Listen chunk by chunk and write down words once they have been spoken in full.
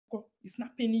It's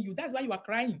not paining you. That's why you are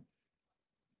crying.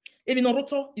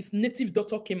 Eminoroto, his native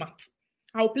daughter came out.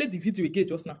 I'll play the video again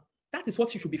just now. That is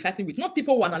what you should be fighting with, not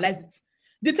people who analyze it.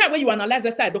 The time when you analyze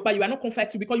Esther Adopa, you are not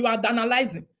confiding because you are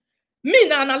analyzing. Me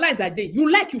now analyze a day. You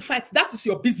like you fight. That is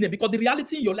your business because the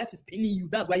reality in your life is paining you.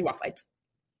 That's why you are fighting.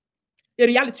 A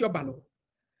reality of battle.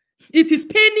 It is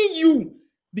paining you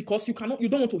because you don't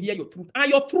want to hear your truth. And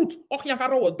your truth,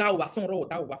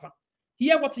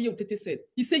 hear what Tete said.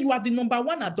 He said you are the number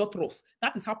one adulteress.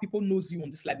 That is how people knows you on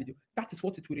this live video. That is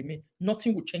what it will remain.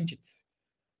 Nothing will change it.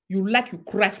 You like you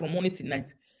cry from morning till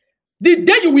night. The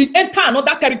day you will enter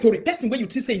another territory, person where you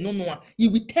say no, he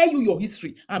will tell you your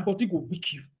history and body will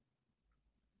weak you.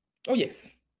 Oh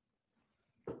yes.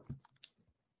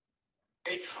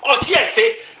 Oh yes,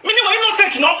 meaning we're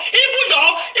innocent, no. Even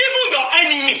your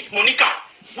enemy, Monica,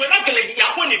 we're not gonna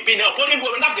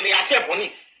we're not gonna accept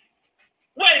money.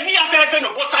 When me after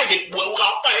no what I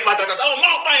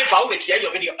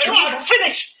your video. And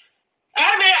finish.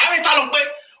 I tell them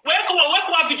where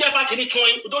video about any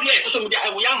don't hear social media.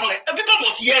 People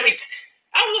must hear it.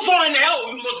 I will find out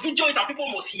you must video it and people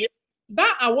must hear.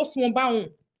 That I was one bound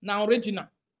now original.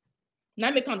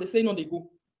 Now make they say no they go.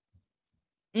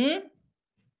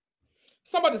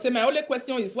 Somebody say my only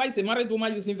question is why is a married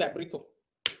woman using vibrator?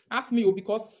 Ask me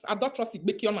because adulteress is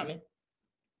make your money.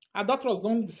 Adulteress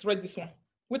don't destroy this one.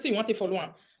 What do you want to follow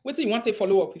on? What do you want to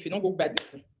follow up if you don't go by this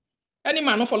thing? Any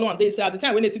man not follow on. They say at the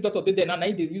time when they take doctor did there now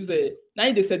they use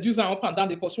now they seduce and up and down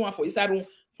they pursue one for inside room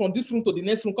from this room to the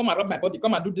next room. Come and rub my body.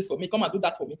 Come and do this for me. Come and do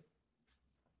that for me.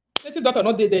 They take doctor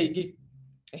not there again.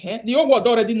 The whole world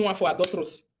already know for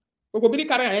adulteress. We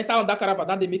carry and enter on that caravan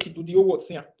that they make it do the whole world.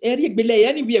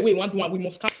 Anywhere we want to we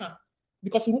must cut her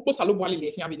because Rupo Salobwani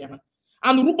le here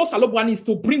and Rupo Salobwani is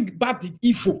to bring back the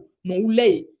evil. No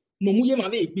lay. No muye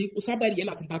mave be usabari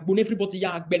latin backbone everybody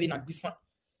ya agbeli na gbisa.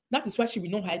 That is why she will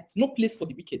not hide. No place for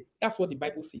the wicked. That's what the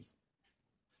Bible says.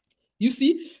 You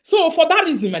see? So for that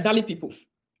reason, my darling people,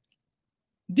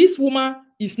 this woman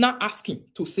is now asking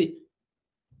to say,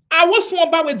 I was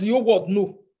one with the whole world.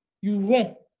 No, you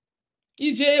wrong.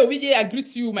 EJ, OVJ, I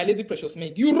greet you, my lady precious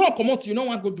Meg. You wrong, come out. You don't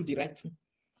want to go do the right thing.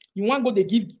 You want to go they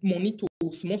give money to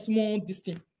small this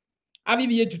thing.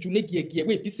 Aviviye jujune gie.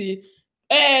 Wait, you say,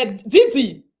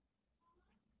 Didi.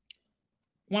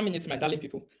 1 minute, my darling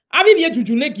people. Aviviye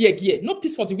jujune gie. No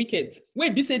peace for the wicked.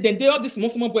 Wait, be say then they all these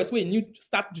small boys where you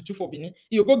start juju for Benin.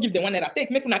 You go give them one naira.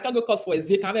 Take make una can go cause for a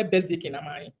zeke. Have a best zeke in a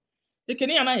man. You can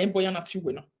yana emboy na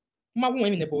tiwe na. Ma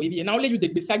won in a boy. Now let you the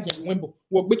besag and wembo.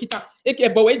 Work bekita.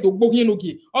 Eke boy do bogi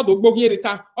nogi. Or do bogi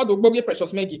Rita. Or do bogi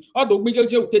precious Maggie. Or do bogi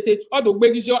tete. Or do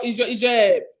bogi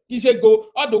ije go.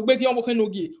 Or do bogi omoke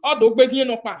or do bogi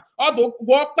no pa. Or do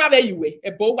walk pa where you way.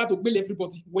 A bow to bill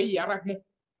everybody. Way yaragmo.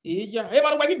 Yeah,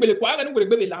 everyone will go. I don't go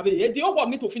to lave. The whole world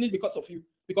need to finish because of you.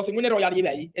 Because in royal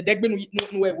a deck no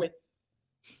way.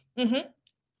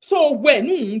 So when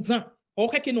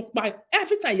no buy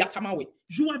every time yatamawe,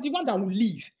 you are the one that will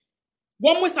leave.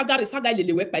 One more saga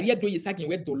lelewe pari do yesagin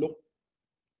we dolo.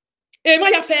 E ma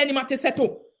ya fe ni mate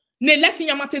seto. Ne lefin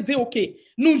ya mate de okay.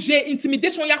 Nou j'ai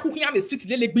intimidation ya kukin ya me street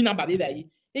le gbi na ba be yi.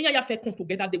 E ya fe come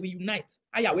together they will unite.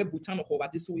 Aya we butan no over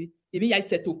this way. E bi ya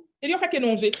seto. E yo kake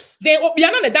no nje. Then we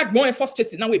are not the dark more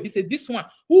frustrated now we be say this one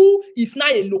who is now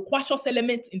a loquacious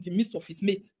element in the midst of his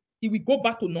mate. He will go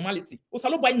back to normality.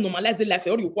 Osalo boy normalize life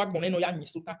or you kwag mon no ya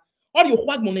misuta. Or you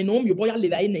kwag mon no you boy ya le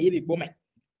na e be gboma.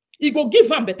 He go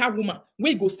give am better woman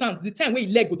where he go stand. The time where he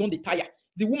leg go don dey tire,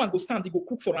 the woman go stand, he go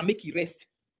cook for and make he rest.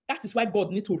 That is why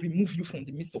God need to remove you from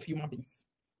the midst of human beings.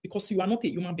 Because you are not a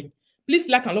human being. Please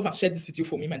like and love and share this video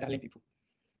for me, my darling people.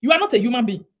 You are not a human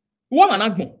being.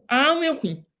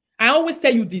 I always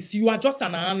tell you this. You are just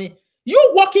an army.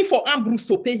 You working for Ambrose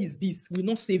to pay his bills will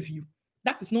not save you.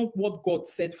 That is not what God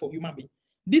said for human being.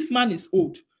 This man is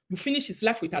old. You finish his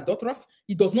life with adulteress.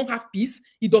 He does not have peace.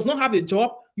 He does not have a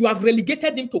job. You have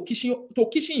relegated him to kitchen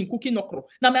in cooking okra.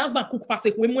 Now my husband cook pass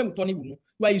when you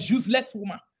are a useless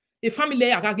woman. A family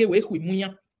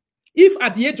if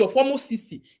at the age of almost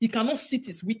 60, he cannot sit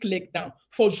his weak leg down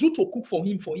for you to cook for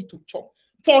him, for him to chop,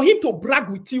 for him to brag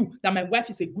with you that my wife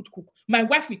is a good cook. My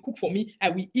wife will cook for me, I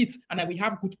will eat, and I will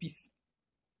have good peace.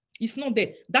 It's not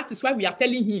there. That is why we are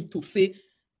telling him to say,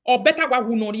 or better or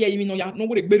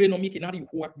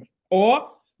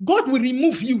God will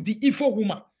remove you, the evil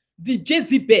woman, the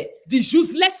Jezebel, the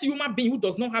useless human being who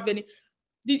does not have any.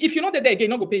 If you're not there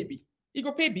again, not go pay B. You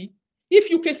go pay B. If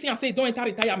you can see and say don't enter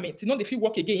retirement, you know if you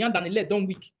work again, and then let don't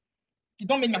week. You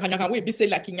don't make way be say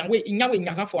like in way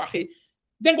for a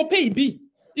then go pay B.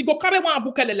 You go carry one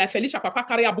abukele like Felicia papa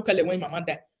carry abukele when mama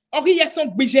there. Or he yes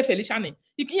some budget Felicia ne.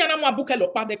 You can na mo abukele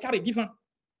or pa de carry given.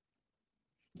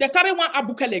 The carry one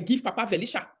abukele give Papa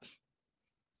Velisha.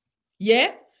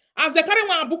 Yeah? As the carry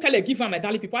one abukele give my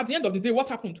darling people, at the end of the day, what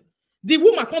happened? The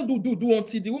woman can't do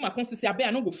until the woman can't say, I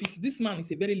don't go fit. This man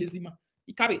is a very lazy man.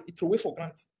 He carry it throw away for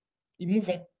granted. He move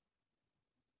on.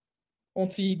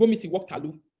 Until he go meet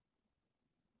Waterloo.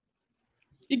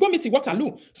 He go meet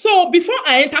Waterloo. So before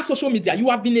I enter social media, you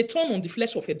have been a thorn on the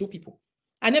flesh of Edo people.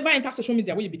 I never enter social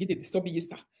media where you begin to disturb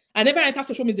Easter. I never enter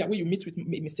social media where you meet with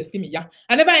Mr. Skimiya.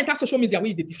 I never enter social media where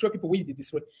you destroy people, where you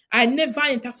destroy. I never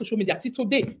enter social media till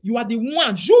today. You are the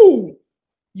one,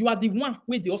 you are the one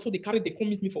where they also carry the come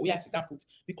meet me for where I sit down put.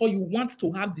 Because you want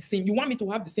to have the same, you want me to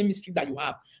have the same mystery that you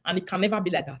have. And it can never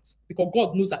be like that. Because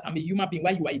God knows that I'm a human being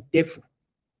while you are a devil.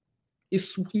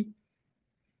 It's suhi.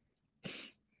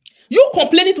 You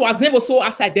complaining to Azem also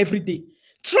outside every day.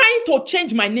 Trying to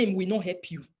change my name will not help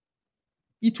you.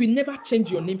 It will never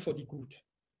change your name for the good.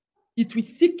 It will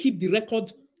still keep the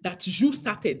record that you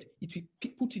started. It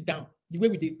will put it down. The way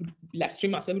with the live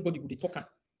streamers, everybody will be talking.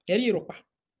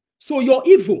 So your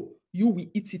evil, you will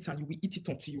eat it and you will eat it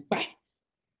until you die.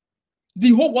 The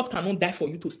whole world cannot die for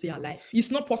you to stay alive.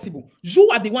 It's not possible. You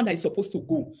are the one that is supposed to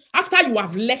go. After you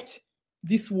have left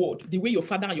this world, the way your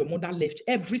father and your mother left,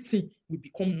 everything will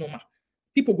become normal.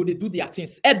 People will do their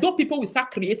things. Although people will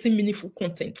start creating meaningful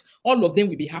content, all of them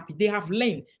will be happy. They have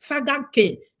learned. Saga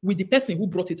came with the person who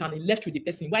brought it and he left with the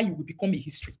person. Why you will become a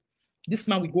history. This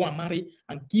man will go and marry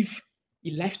and give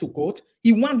a life to God.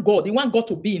 He wants God. He wants God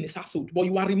to be in his household, but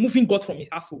you are removing God from his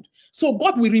household. So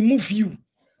God will remove you,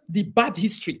 the bad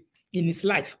history in his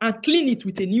life, and clean it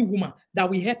with a new woman that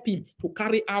will help him to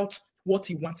carry out what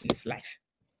he wants in his life.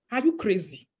 Are you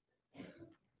crazy?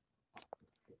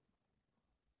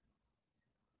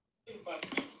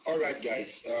 All right,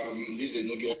 guys. This is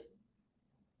no.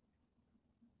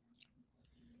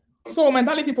 So, my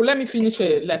darling people, let me finish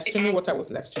live streaming what I was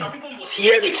live streaming. People must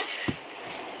hear it.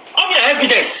 All your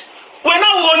evidence. We're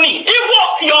not warning.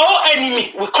 If your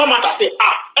enemy will come out and say,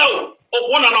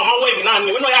 one and a way now,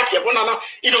 we know that one and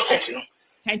innocent, you know.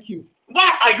 Thank you.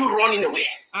 Why are you running away?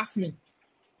 Ask me.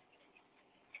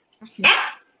 Ask me.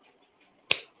 Huh?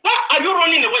 Why are you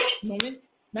running away? No, me.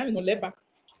 No, let back.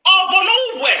 Oh, but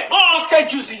no way. God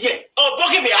said you see it. Oh,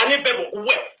 but me ane bebo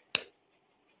way.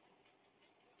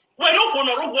 We're not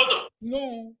gonna rob water.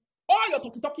 No. All your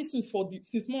talkie since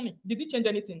morning. Did it change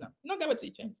anything now? You don't get what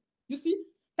it changed. You see,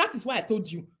 that is why I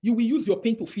told you, you will use your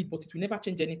pain to feed, but it will never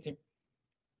change anything.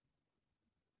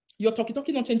 Your talkie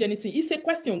don't change anything. It's a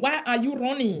question. Why are you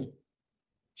running?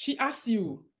 She asks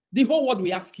you. The whole world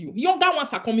will ask you. Younger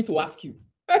ones are coming to ask you.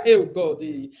 Oh God,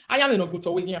 I am in a good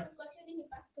way here.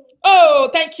 Oh,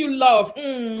 thank you, love.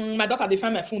 My daughter, they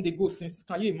find my phone, they go since.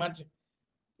 Can you imagine?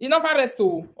 You never rest,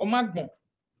 oh, Magbon.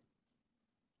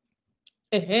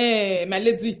 Hey, my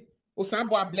lady.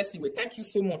 Osambo, bless you. Thank you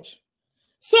so much.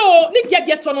 So,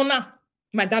 get on now,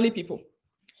 my darling people.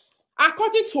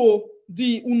 According to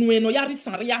the Unueno Yari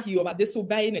Sanria here over this, so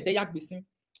by in a day,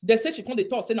 they say she can't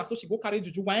talk, say, so she go carry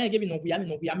Juju. Why I give no we are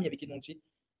me avec Nonji.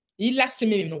 He last to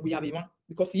me no we are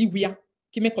because he we are.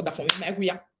 Ki make that for me, my we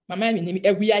are. My man name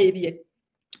we are.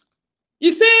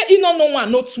 He say he no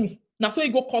one, no two. Now so he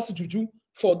go cause Juju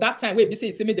for that time where he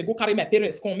say me they go carry my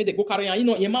parents come, me they go carry you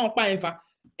know yema on pa ever.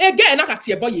 Again na ka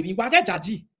tie boy yebi wa ga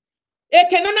jaji. E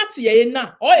kenana tie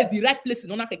na or a direct place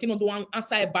no na keke no do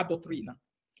answer a bad doctrine na.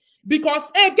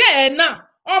 Because again na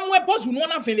omwe boju no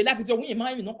na venve la video we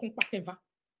man no kon pa ever.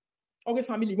 Okay,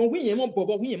 family, when we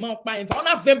bobo, we on a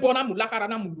vembo na mulakara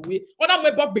na muluwe, on a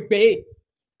webo bigbe.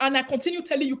 And I continue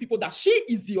telling you people that she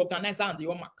is the organizer and the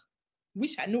OMAC.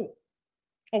 Which I know.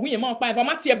 Or we she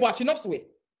not swear.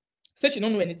 Say she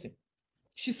don't know anything.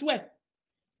 She swear.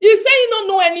 He say he don't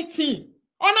know anything.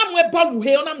 On a webo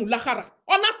luhe, on a mulakara.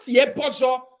 On a tie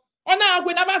bojo. On a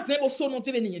whenever zebo so no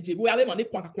teve ni we are mane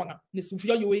kwanga. Ne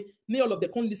sufio yowe. May all of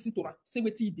them come listen to her. Say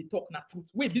what he talk na truth.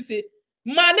 Wait, this say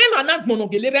my name and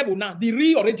not the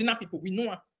real original people we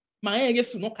know. My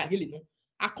no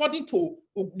according to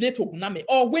late Oguname,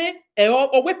 or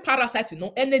we parasite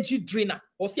no energy drainer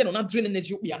or see no drain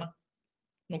energy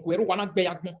no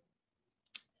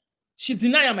she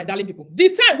deny my darling people. The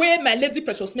time where my lady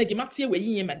precious make matie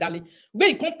we my darling where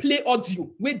you can play audio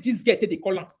where this get the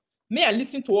call. May I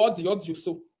listen to all the audio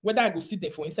so whether I go sit there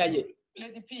for inside here.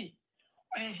 Lady P.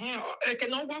 I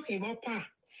cannot walk in pa.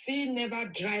 See never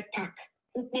dry pack.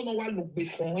 Ukono wa look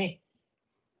before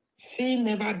see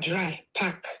never dry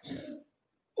pack.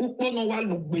 Ukono wa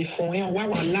look before wa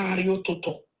lario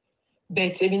toto.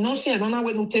 But if you not see, I don't know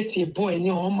when you take your boy and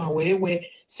your my way.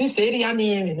 Since area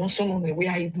near no son on the way,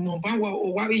 I know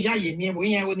or what is ya me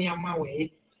when I near my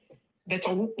way. That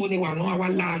a whoop when you are no our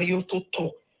lario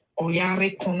toto or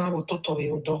yare kona toto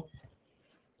yodo.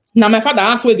 Now my father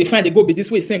asked where they find they go be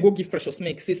this way, saying go give Precious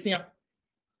Milk. Say, see,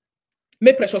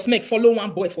 make Precious Milk follow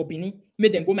one boy for Bini,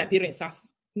 make them go my parents'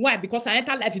 house. Why? Because I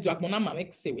enter life into Akmona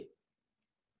Mama say way.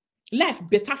 Life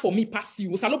better for me pass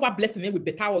you. Saloba bless me with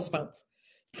better husband.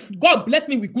 God bless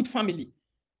me with good family.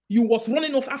 You was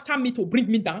running off after me to bring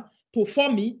me down, to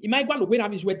form me. In my God, where I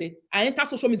was there. I enter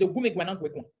social media, go make one.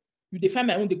 You define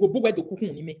my own, they go book where the cook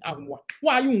on me.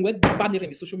 Why are you with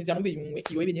banner social media?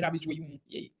 You even rubbish where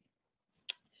you.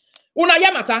 Una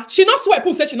Yamata, she not swear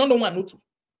who said she not know one no two.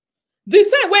 The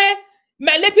time where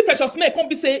my lady Precious Milk come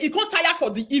be say, he can't tire for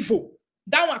the evil.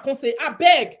 That one can say, I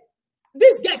beg,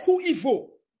 this guy too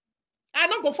evil. I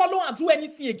not go follow and do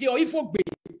anything again or evil be.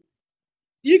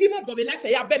 You give me the life,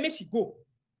 I bet me she go.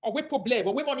 Or we problem,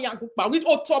 or we money and go. But with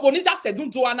all trouble, he just said,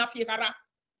 don't do an affair.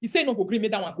 He say no go agree me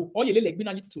that one go. Or you like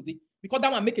me today. Because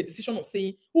that one make a decision of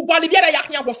saying, who go Olivia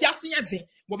Yakia was yasing everything.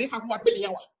 But we have what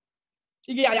billion.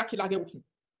 He get Yaki like working.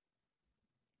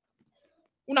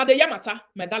 Una de Yamata,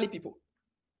 my darling people.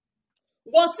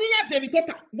 Was seeing everything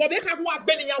total. But we have what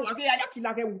billion wa get Yaki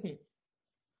like working.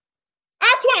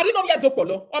 I don't know yet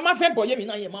polo. Or my friend boy, me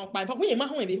na yema on pa. We yema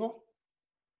hon ebi ho.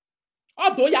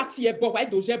 Although ya tie bo, why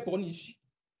do je bonish?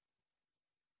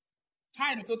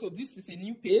 Hi, Toto, this is a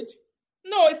new page.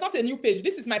 No, it's not a new page.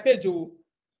 This is my page. Oh.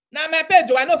 Now my page.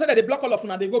 Oh, I know that they block all of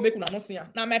una. They go make una no see.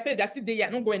 Now my page. I still there. I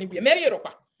don't go anywhere. Mary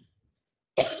Europa.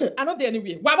 I not there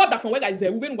anywhere. Why about that from where guys?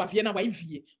 Who when we Vienna? Why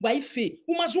vie? Why fe?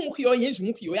 Who ma joue mukio? Yen joue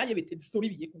mukio? Ya yevete the story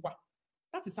vie kuwa.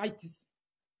 That is how it is.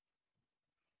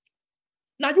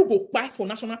 Now you go buy for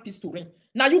national peace to reign.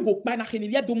 Now you go buy na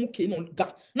kenivia domuke no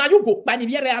ga. Now you go buy ni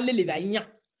vie reale le vainya.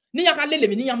 Ni ya kale le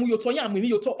ni ya mu yoto ya mu mi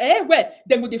yoto. We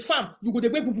then go the farm. You go the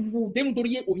way dem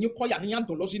doriye o yin koya ni ya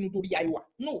doloji no dori aiwa.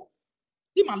 No.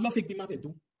 You man love be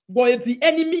do. But the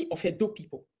enemy of Edo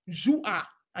people. You are,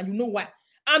 and you know why.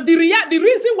 And the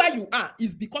reason why you are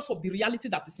is because of the reality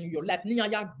that is in your life. Ni ya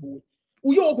gbo.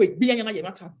 Uyo we be ya na ye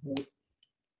mata gbo.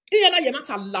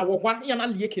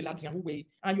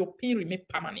 And your pain remain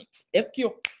permanent. A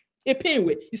pain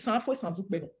way is sans for sans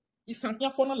zukbe. Is sans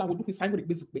rien for la wodu is with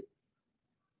bezukbe.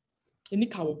 Any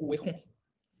cow go home.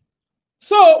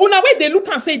 So, una way they look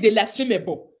and say they left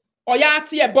streamable. Or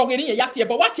yati a boggy, yati a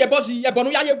what your body, a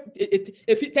bonu ya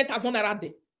 10,000 naira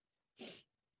day.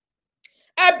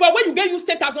 But when you get use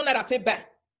 10,000 naira take back,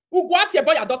 who go out your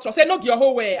boy your doctor say no your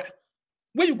whole way.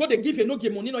 When you go they give you no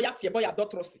give money, no yati your boy your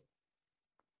doctor.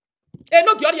 E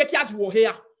no giori e kiaju wo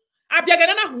here.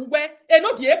 Abiagana na huwe e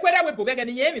no gie kwere we bovega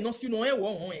ni yemi no si no e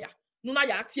wo ho ya. No na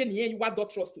ya tie ni you what God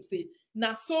trust to say.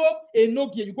 Na so e no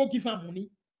gie you go give am money.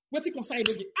 Wetin concern e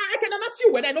no gie. Ah e kana na ti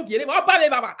we na no gie le ba ba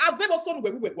baba. Azebo so no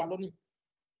we waloni.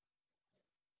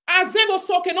 Azebo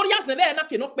so ke no ya zebe na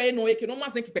ke no pe no e ke no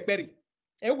mazen ki peperi.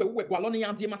 E we waloni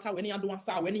ya die mata we ni ando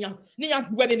ansa we ni ya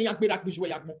we ni ya gbera gbeju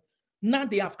ya gbo. Now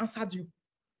they have answered you.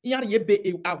 Yari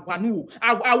ebe awanu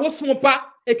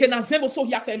awosumpa ekena zembo so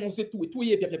ya fe no zetu etu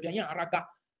ye bia yan araga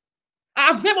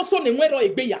azembo so ne nwero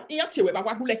egbe ya yan tiewe ba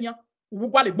gwagule yan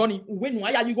ugwa le gboni uwe nu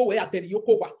aya yigo we ateri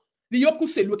yoko wa li yoku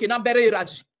selu ekena bere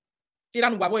iraji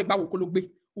kira nu gbawo egba wokologbe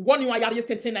uwo ni aya ye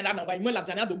tenten na na wa imo la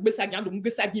jana do gbesa gian do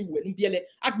gbesa gi mu enu biele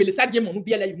agbele sa gi mo nu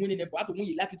biele yimu ni nebo ato mu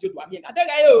yi life ti do ami e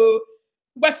adega yo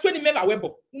gba so ni meva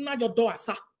webo una your door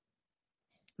asa.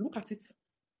 Look at it.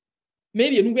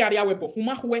 Maybe you know where webo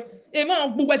uma hwe e ma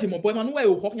gbo weje mo boy ma no we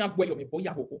o ho yan gbo yo me boy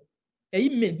ya ho e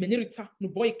men Rita no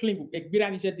boy clean e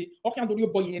gbera ni jede o kan do yo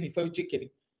boy en fa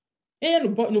chekere e no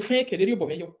boy no fe kere yo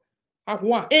boy yo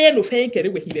ahwa e no fe kere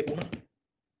we hibe bona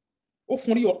o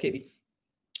fun ri o kere.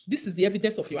 This is the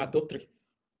evidence of your adultery.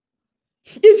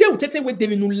 Ije utete we de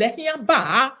nu le yan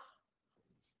ba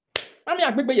ami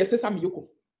agbegbe yese sami yoko.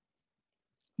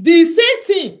 The same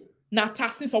thing na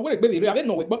tasin so we gbe ave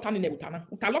no we gbo tani ne utana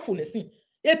utalo fo nesin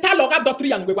e ta lo ga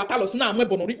doctrine an we wa ta lo suna amwe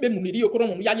bono ri pe mu ni ri okoro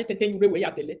mu ya ye tenten yure we ya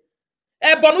tele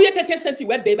e bono ye tenten senti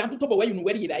we de dan to bo we you know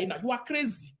where you na you are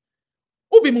crazy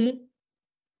ubi mumu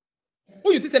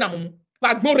who you think say na mumu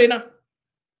wa gbore na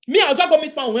me I just go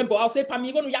meet fan when bo I say pa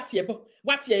mi go no ya tie bo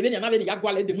wa tie e be na be ya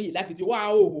gwa le de mu life ti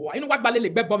wa o inu wa gba le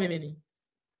gbe bo me ni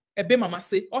e be mama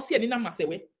say o se ni na ma se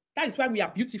we. That is why we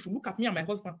are beautiful. Look at me and my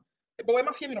husband e bo we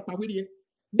ma fie mi no pa we ri.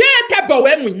 De te bo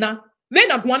we nwina we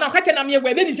na gwana ka ke na me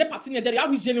we ni je party ne de ya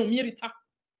we je me o mi Rita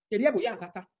e ri e bo ya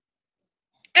kaka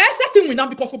e setting win now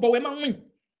because bo we ma win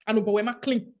and bo we ma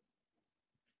clean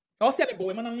I say bo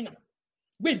we ma na win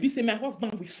we be say my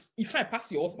husband wish if I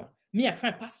pass your husband me I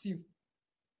find pass you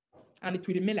and it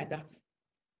will remain like that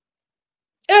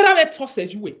era me tosse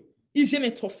jouer il je me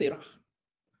tossera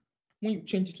when you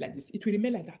change it like this it will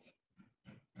remain like that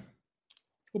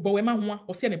bo we ma ho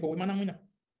o say bo we ma na win.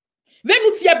 When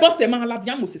you tie boss man la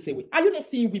diamo sesewe. Are you not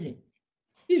seeing women?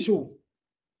 Ijo.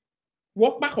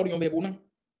 Walk back or yon bebona.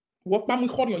 Walk back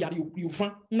with you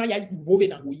van. Na ya bove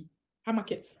na we. Ha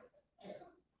market.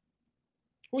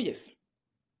 Oh yes.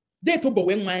 They told me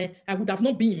when I would have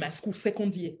not been in my school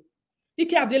second year.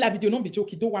 Ike ade la video non be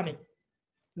joke do wane.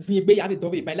 Zingbe ya de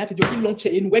dove by la video ki launch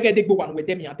e nu we get dey go wan we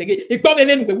dem ya tege. E gbo me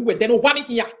nu we dem no wane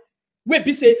here. We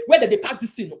be say where they pack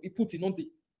this thing, you put it on the.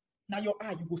 Now your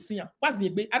eye, you go see am. What's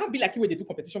the I don't be like you when they do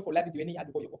competition for live video any other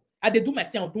boy. I they do my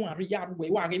thing on do and real we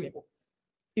wa re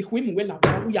if we mu well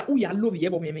who ya love ye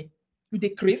bo me. You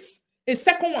decrease. A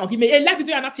second one, he may a live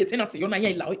video and not yet tenant. You're not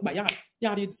ya by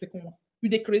ya read the second one. You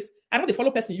decrease. I know the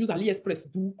follow person use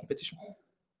AliExpress do competition.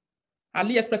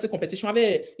 AliExpress competition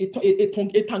avec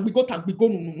et tangigo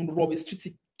no robe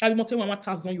street. I monte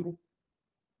 1,000 euros.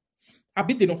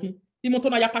 Habite de non. Il monte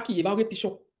na ya paki ye ba re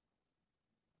picho.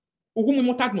 Ogu mu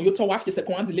monta no yo to wa fi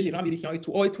second hand le ran American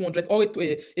to 800 or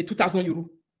 2,000 euros.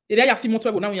 Et là ya fi monte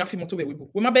we na ya fi monte we bo.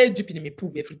 We ma be GP me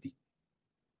prove everything.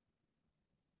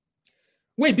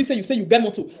 We be say you get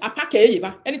moto. A pack e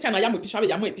ba. Anytime I am with picho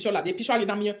la de picho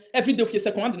na mi every day of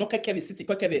second hand no keke the city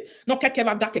keke no keke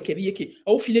va da keke yeke.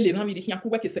 O file le ran American ku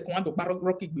we ke second hand do bar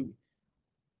rock gbe.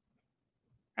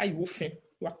 Ayi wo fin.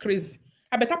 You are crazy.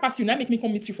 I better pass you now make me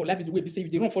come meet you for live video. We be say you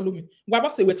don't follow me. Why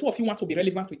about say we two of you want to be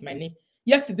relevant with my name?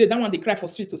 Yesterday, that one they cry for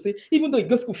street to say, even though a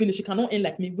girl school finish, she cannot end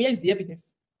like me. Where is the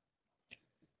evidence?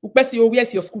 Where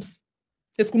is your school?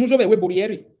 The school no we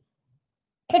boriere.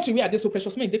 Country where are they so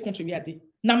precious? Make the country where are they?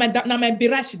 Now my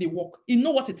barrage they work. You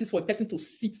know what it is for a person to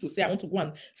sit to say, I want to go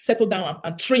and settle down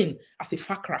and train as a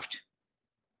far craft.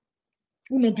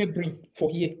 Who not get brain for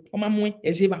here?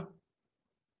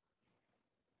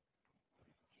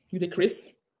 You the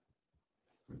Chris?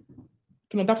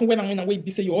 You know that when I'm way be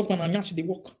say your husband and nyash they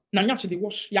work. Na nyash they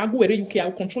wash. Ya go where UK, I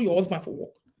will control your husband for work.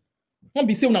 Won't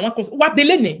be say una want what they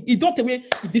learn. You don't away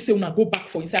if they say una go back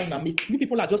for inside una mate. You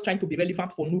people are just trying to be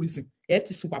relevant for no reason. It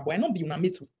is super boy. I not be una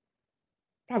mate.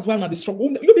 That's why una the struggle.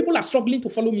 You people are struggling to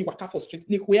follow me waka for street.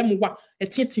 Ne ko mu wa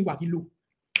etienti wa hilo.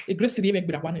 A grace dey make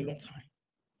be that one a long time.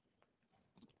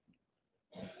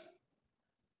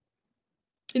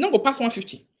 You don't go past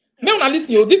 150. Me una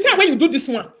listen yo. The time when you do this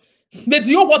one. But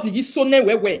you what you so ne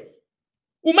we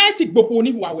umaiti gboko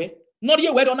ni wa we no ye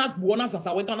we don agbo na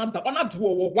Zanzan we don na do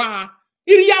wa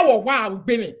iri ya wa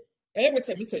ugbe me we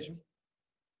tell you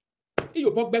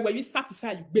you bog we you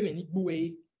satisfy you gbe me ni gbo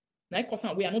we na e cause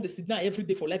we I know the sit down every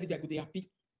day for life video I go dey happy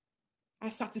I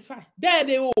satisfy there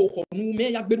they o ko nu me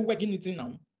ya gberu we gini tin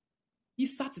now he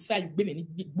satisfy you gbe me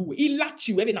ni gbo we he latch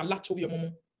you we na latch over your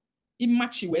mom he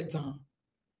match you we down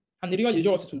and the real you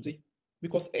just today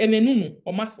because enenunu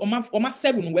oma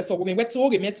 7 we so we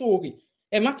Tori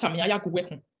e mata me aya go we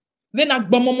kun then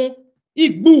agbomomo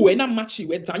igbu we na match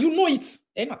we down you know it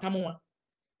e na tamoa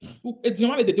e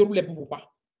dion ave de roule bu pa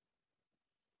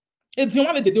e dion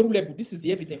ave de roule bu this is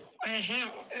the evidence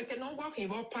can no work in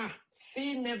pa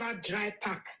see never dry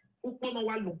pack upo no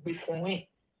wa lugbe fun e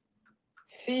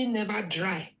see never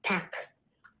dry pack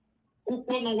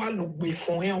upo no wa lugbe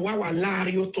fun e wa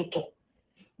laari ototo.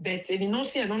 But you know,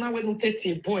 see, I don't know when you take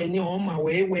a boy any on my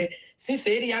way since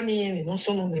area ni no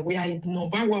so no we I no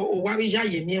ba o wa ja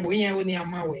ye mi we yan oni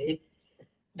ama we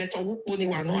but o wo ni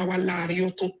wa no wa laari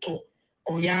ototo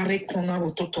o ya re kona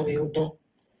ototo we odo.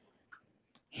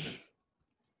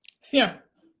 See,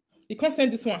 you can't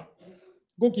send this one.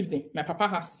 Go give them. My papa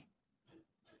has.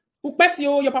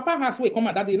 Your papa has way come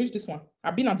and that they reach this one.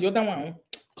 I've been at the other one.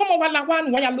 Come over la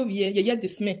one why I love you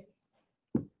this me.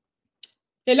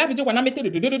 Et la vidéo wana mette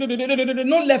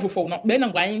no level for no be na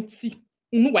gwa enti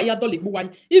unu wa ya dole gbo wa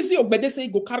easy ogbede say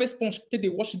go carry sponge take dey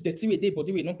wash dirty we dey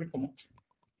body we no gree comot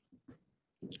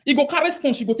e go carry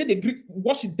sponge go take dey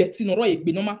wash dirty no ro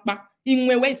egbe no mapa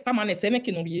inwe we is permanent e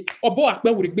make no rie obo ape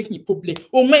we regbe kin problem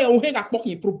o me o he ga po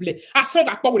kin problem aso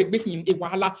ga po we regbe kin e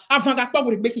wahala avan ga po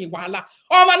we regbe kin wahala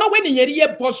o ma no we ni yeri e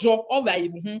bojo o wa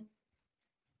ibu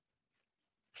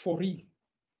for real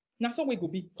na so we go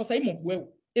be cause I mo gwe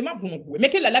e ma bunu gwe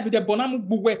make la video bonamu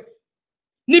gwe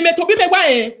ni me to bi me wa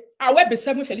awe be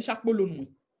 7 Felicia polo nu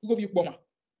go vi poma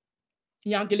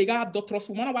ya gelega doctors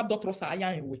woman wa doctors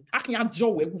aya enwe akin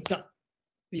ajo we gutan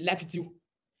we live video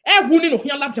e wu ni no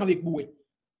hian la jan le gwe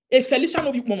e Felicia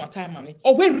no vi poma time mami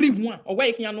o we ri one o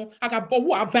we hian no aga bo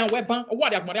wo aban we ban o wa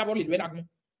de agbon abo le dagun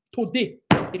today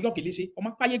e yo geleje o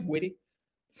ma paye gwere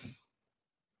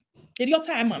e yo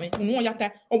time mami unu ya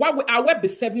ta o wa awe be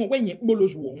 7 o we yin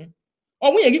poloju ohun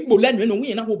o we yin po lenu no we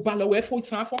yin na wo ba lo we fo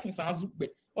san fucking san zugbe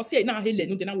o se na he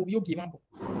lenu de na wo bi o give am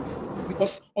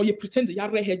because or you pretend you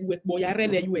are head work boy you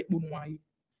really you ekpo nu ayi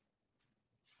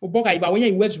o boga iba when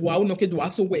you weju wa o no ke do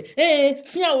aso we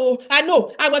see I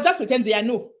know I was just pretending I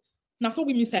know Now so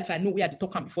we miss if I know where the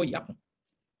talk am before it happen.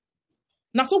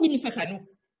 Now so we miss if I know.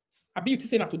 I be you to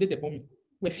say na today the bomb.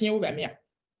 We fear over me.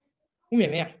 We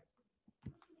me.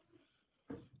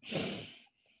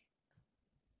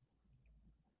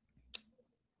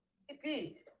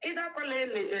 Either call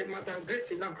Madam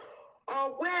Grace now.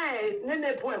 Or where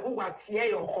nene boy who was here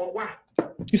your hoa.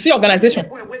 You see organization.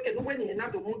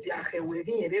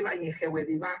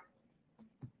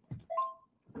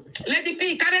 Lady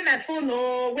P, carry my phone.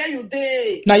 Oh, where you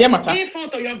dey? Now, yeah, matter. Give phone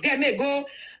to your girl. May go.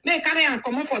 May carry and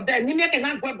come on for them. You make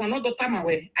not go another time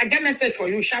away. I get message for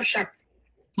you. Sharp, sharp.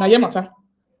 Now, yeah, matter.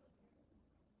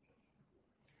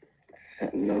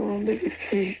 No, Lady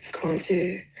P, come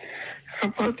here.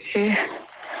 About here.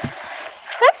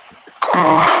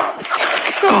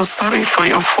 Oh, sorry for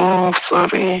your phone.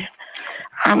 Sorry.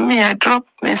 I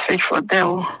dropped message for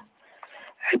them.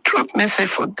 I drop message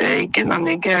for them again and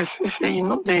again. I say,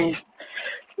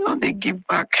 they give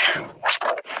back.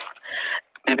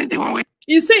 Maybe they want.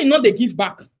 You say they give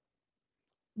back.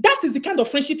 That is the kind of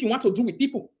friendship you want to do with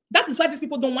people. That is why these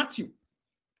people don't want you.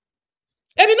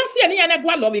 If you don't see any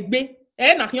anagwa love egbe,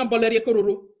 na hian boleri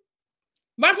kororo.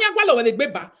 Ma hian gwa love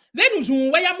egbe ba. Then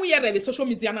ujun waya mu yere social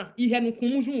media na. Ihe nu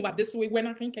kumu jun wa deso we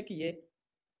na hin kekiye.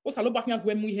 O salo ba hian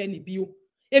gwa mu ihe ni bio.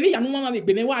 Ebi ya nu mama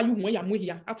egbe me wa yu hu ya mu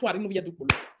hia. Atu ari no bi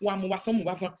edukolo. Wa mu waso mu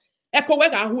wafa. Eko we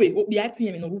ga hu e obi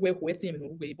atie me no ruwe ko atie me no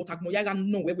ruwe. But agmo ya ga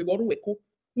no we boru we ko.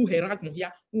 Who herag no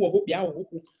hia. Who hope ya ho.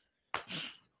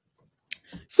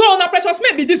 So na precious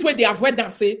maybe this way they avoid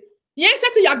that say. Yen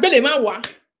seti ya gbele ma wa.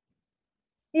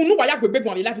 Unu wa ya gbegbe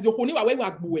gon le life video honi wa we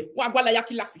wa gbuwe. Wa gwa la ya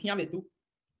kilasi hian le do.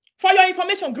 For your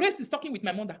information, Grace is talking with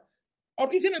my mother.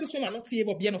 Or even those women are not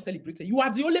ever being celebrated. You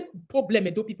are the only problem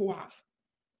that people have.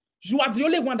 You are the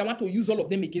only one that want to use all of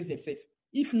them against themselves.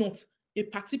 If not, a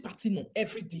party no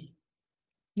every day.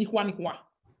 Nikwa.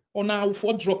 Or now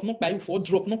for drop, not by you for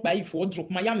drop, not by you for drop.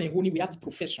 Miami honey, we have the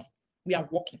profession. We are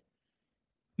working.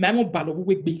 Mamo balo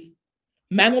we be.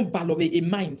 Mamo balo a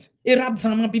mind. A rap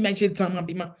zama be my zama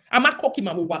be ma. Ama koki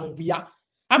ma wo we are.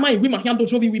 Ama we ma hiando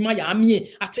jovi we ma ya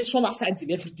amie attention aside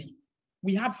every day.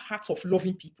 We have hearts of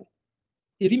loving people.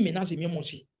 Eri menage mi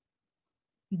manger.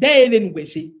 Dès ele nou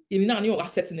weje, ele na ni o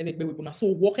asset ne legbe we bona so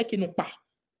work ke no pa.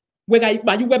 We ga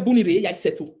ipa yu we bunire ya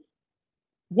settle.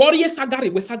 Warrior sagare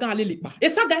we saga ale lepa. E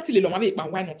saga ti le lo ma be pa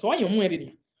why not? O yan mu ere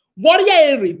ni. Warrior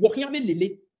ere work yan be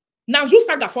lele. Na ju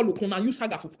saga follow kon na you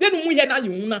saga fo. Te nu mu he na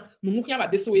yu na, nu mu kan ba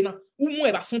deso we na. U mu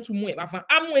e ba son tu mu e ba van.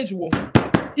 Amu e ju wo.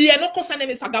 Iye no concerne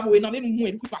me saga bo we na be nu mu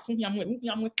e ku pa son yan mu e, ku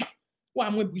yan mu e pa. Wa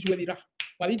mu e bu ju we bira.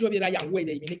 Wa bi ju we bira ya wo e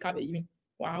de mi ka be yi.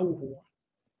 Wa wo.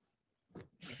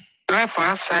 Drive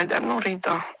outside, I know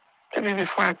Rita. Maybe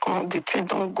before I come, the thing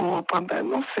don't go up and I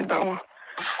don't sit down.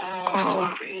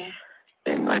 Oh, sorry.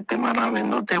 Then I them around me,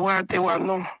 no, they were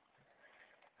no.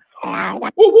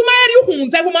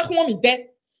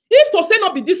 If to say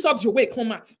not be this subject way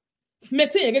come at.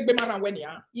 Metin ye gbe mara when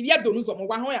ya. If ya donu zo mo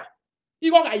wa ho ya.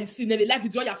 Iwo ga isi ne live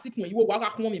video ya sik mo iwo wa ga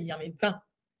ko mi mi amedan.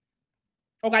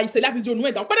 O ga isi live video no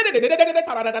e don.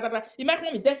 I ma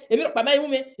ko mi de, e bi ro pa ma yu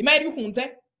me, I ma ri hu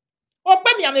nte. O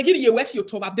pe mi ame giri ye we fi o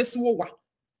to ba this wo wa.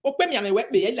 O pe mi ame we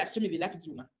pe ye live stream the live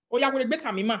video na. O ya go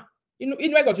gbe mi ma. Inu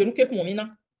e go je nu ke kun mi na.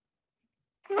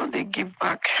 No, they give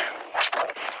back.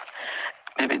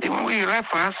 Maybe the one we arrive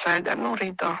for outside, I know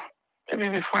Rita. Maybe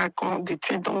before I come, the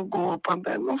thing don't go up and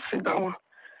I don't sit down.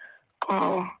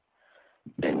 Oh,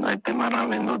 then I them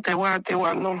around me, no, they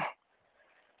were no.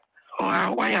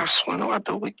 Oh, why are swan what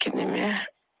the wicked me?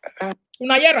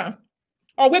 Una yera.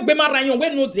 O we gbe mara yan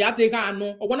we no de ade ga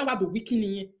no. O wona ba do wicked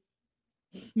ni.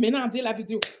 Me na ade la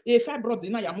video. E fa brother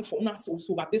na ya mo fo na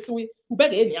so ba this way. U be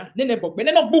de enia. Ne bogbe.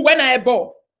 Ne no bu we na e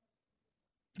bo.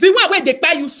 The one where they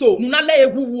pay you so, no na le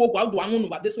ewu wo gwa do anu no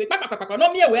ba this way. Papa.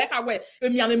 No me we ka we.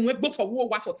 Emi ame mu egbo to wo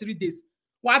wa for 3 days.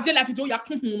 Wa ade la video ya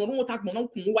kun no no tag mo na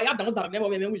kun wa ya dan dan never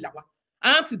me we la wa.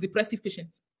 Antidepressive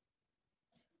patient.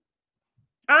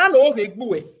 No egbo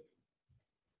we.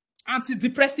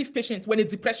 Antidepressive patient when a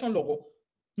depression logo.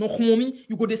 No homi,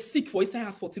 you go dey sick for inside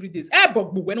house for 3 days.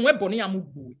 Bogbu when we boni amu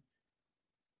gbo.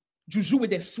 Juju with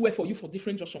them swear for you for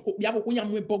different junction. Ko biabo ko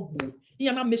yamu bogbo.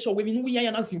 Iyana make sure we nu wi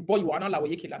yana zimbo you ana la we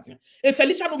yeke latin. E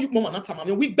Felicia no wi mama na tama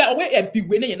me we gba we e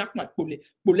biwe ne yana kma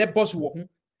pole boss wo hu.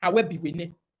 Awe biwe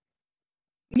ne.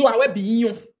 No awe bi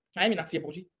yin. I mean at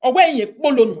yeboji. Owe yin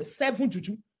polo nu 7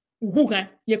 juju. Uhu kan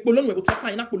ye polo nu e ta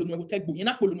san yana polo nu e ta gbo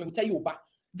yana polo nu e ta yoba.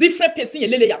 Different person ye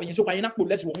lele ya bin so kan yana polo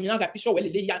wo hu yana ga picture we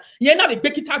lele ya. Ye na be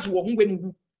gbe kita ju wo hu we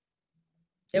nu.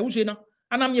 E u je na.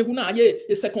 Anam ye huna ye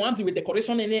a second hand with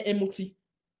decoration and emoti.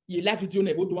 Ye live video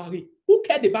never do are. Who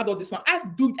cared about all this one? I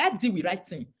deal with right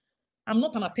thing. I'm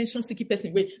not an attention seeking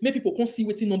person where make people can't see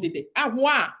waiting on the day. Ah,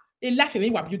 wow. A life in me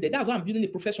build. That's why I'm building a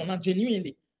profession now,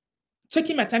 genuinely.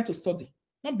 Taking my time to study.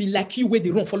 Not be like you where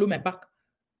they run, follow my back.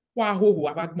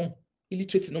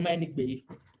 Illiterate no man.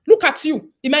 Look at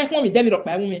you. You might want me them up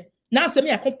by woman. Now say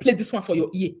me I can't play this one for your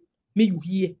ear. Me you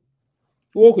hear.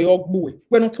 Okay, oh boy.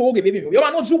 We're not talking, baby. You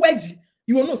are not wedge.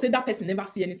 You will not say that person never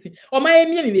see anything. Or my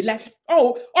me in life.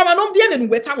 Oh, or my not be even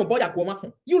where time boy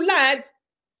go. You lied.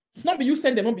 Not be you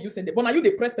send them, not be you send them. But now you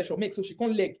the press special make so she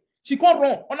can't leg. She can't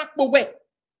run. On a go way.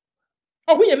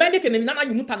 Oh, we make an nana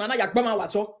you nana ya grandma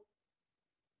watch.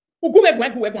 Ugume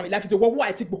gwen ko life to wo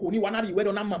I take bo ni wana bi we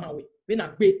don na mama we. We na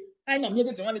gbe. I na me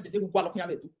de wan de go alo kan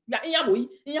do. Ya iya boy.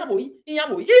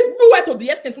 It blew to the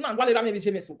extent na ngwale ra me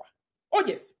je me so. Oh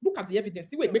yes, look at the evidence.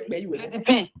 See where make you.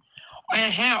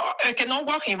 Cannot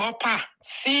walk in pa.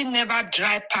 See never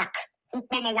dry pack.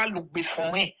 Upo no wa look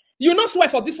before me. You not swear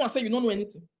for this one say you don't know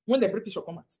anything when the British will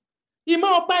come out. Ima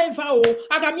opa eva o,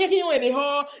 agamiegi ho ebe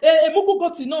ho, muku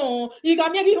goti no,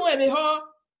 igamiegi ho ebe ho.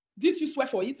 Did you swear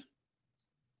for it?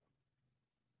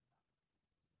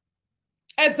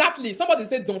 Exactly. Somebody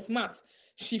said don't smart.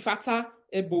 Shifata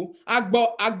ebo,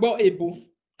 agbo ebo.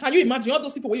 Can you imagine all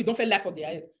those people where you don't feel life for their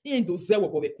head? He ain't those zero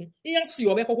bobeku. He ain't see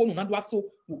obe koko no na do aso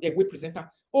we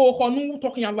presenter. Oh, honu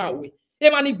talking about we. E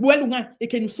mani gbuelu nga, e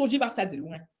kenu soji va side lu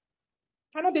nga.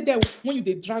 I know they there when you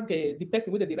they drag the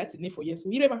person with the right name for yes. So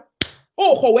ireba.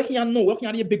 Oh, working and no working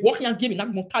and big working and giving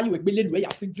that won't tell you a billion way. I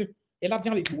see it. And that's the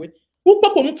only way. Who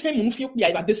papa no time no feel clear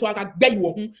about this one. I bear you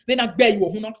home. Then I bear you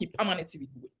home. Not keep permanent with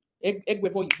you. Egg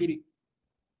before you get it.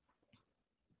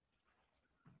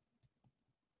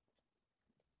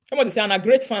 Somebody say I'm a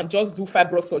great fan. Just do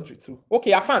fibro surgery too.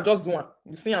 Okay, a fan just do one.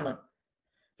 You see, Anna.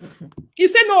 He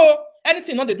said no.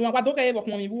 Anything not they do. But okay, but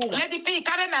mommy. Lady P,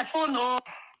 carry my phone. No.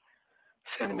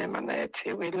 Send me my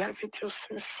we live video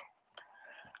since.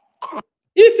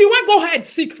 If you want go ahead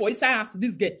sick for his ass,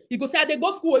 this guy, you go say I dey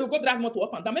go school or you go drive motor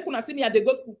up and down. Make una see me at the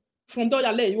go school. From there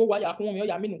you lay you why you home you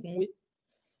mean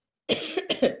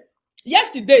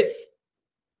yesterday,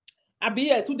 I be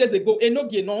here 2 days ago.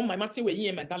 No my mate we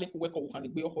here my darling work or can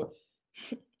be your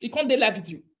he can't dey live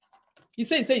video. He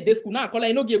say dey school now.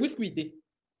 Call no we school dey.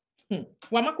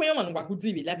 Wa makoya man wa good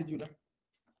live video now.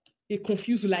 A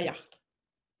confused liar.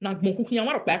 Na gbon ku yan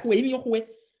wa pa ko e mi yo we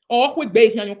or we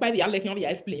gbe yan yo pa bi ale yan ya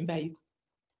explain by.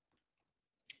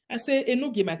 I say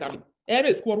no my darling.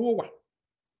 Ere school wo wa.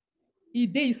 He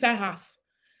dey inside house.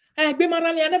 I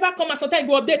never come as I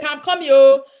go update. I'm coming,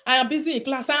 yo. I am busy in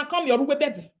class. I'm coming, your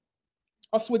bed.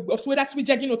 Oswe that's we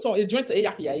jagging to a joint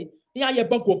here. Yeah,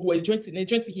 bug go a joint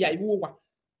here.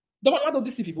 Don't want to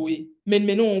deceive people. Men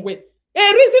no way.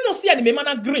 A reason no see any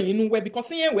man green no way because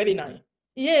he ain't very nice.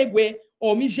 Yeah, way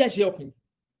or me judge of me.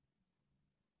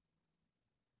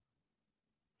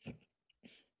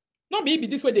 No be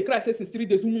this way the crisis since 3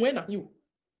 days. When are you?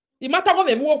 It matter of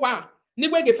them. Wow.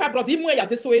 Nigga get five brother. Imwe ya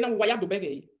this way na waya do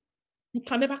bege. You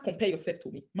can never compare yourself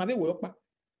to me. Mave work back.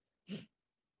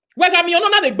 Wega mi ono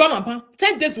na de gba man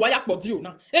 10 days waya pọ̀ di o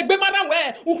na. Egbe mara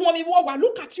we uhun mi wo wa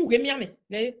look at you me ame.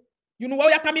 You know why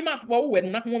you come ma wo we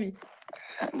na hun mi.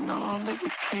 No, let me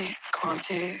pray God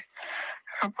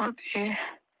about the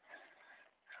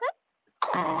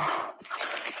call.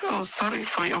 Oh, sorry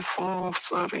for your phone.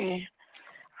 Sorry.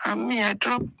 I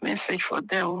drop message for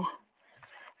them.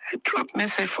 I drop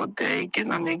message for them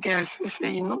again and again. I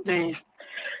say,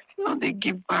 they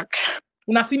give back.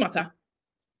 Una see matter.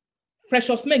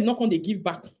 Precious men not on they give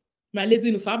back. My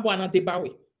lady no sa bo ana deba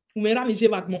we. Umera mi je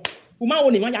vaguement. Uma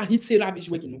one man ya hit say rabish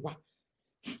we ginu wa.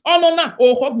 Oh no na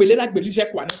o ho gbele la gbeli je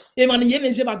kwa ni. E man ye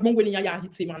me je vaguement we ni ya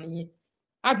hit say man yin.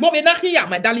 Agbon be na here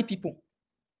my darling people.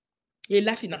 E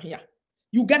laugh na here.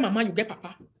 You get mama, you get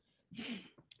papa.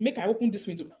 Make I open this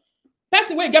window.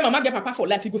 Person wey get mama get papa for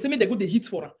life, you go say me they go dey hit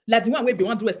for am. Like the one wey be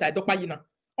want do style dokpa yi na.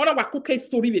 Ona wa cook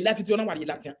story with life video na wa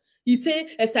relate. He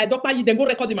say style dokpa yi then go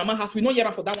record the mama house. We no hear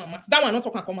am for that one. That one not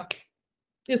talk and come out.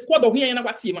 A squad of here na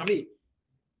what tie mama.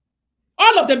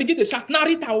 All of them begin to shout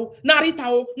Narita o, Narita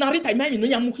o, Narita. Me no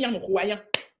yamu ya no huaya.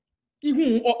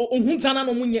 Ihun ohun jana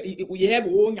no munye ye have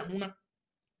o nyahuna.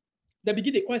 They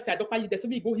begin to call style dokpa yi. They say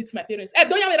we go hit my parents.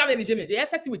 Don't ya me that me je. Yes,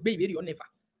 set with baby or never.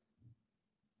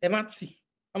 Ever see.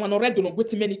 I'm an already no go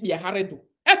to many be a harredo.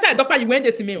 Esther dokpa you went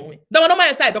to me on. Don't no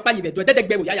man say dokpa you be do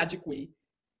dedegbe ya jikwe.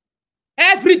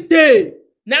 Every day.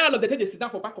 Now all of the day they sit down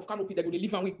for back of canopy they go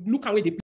live and we look and we they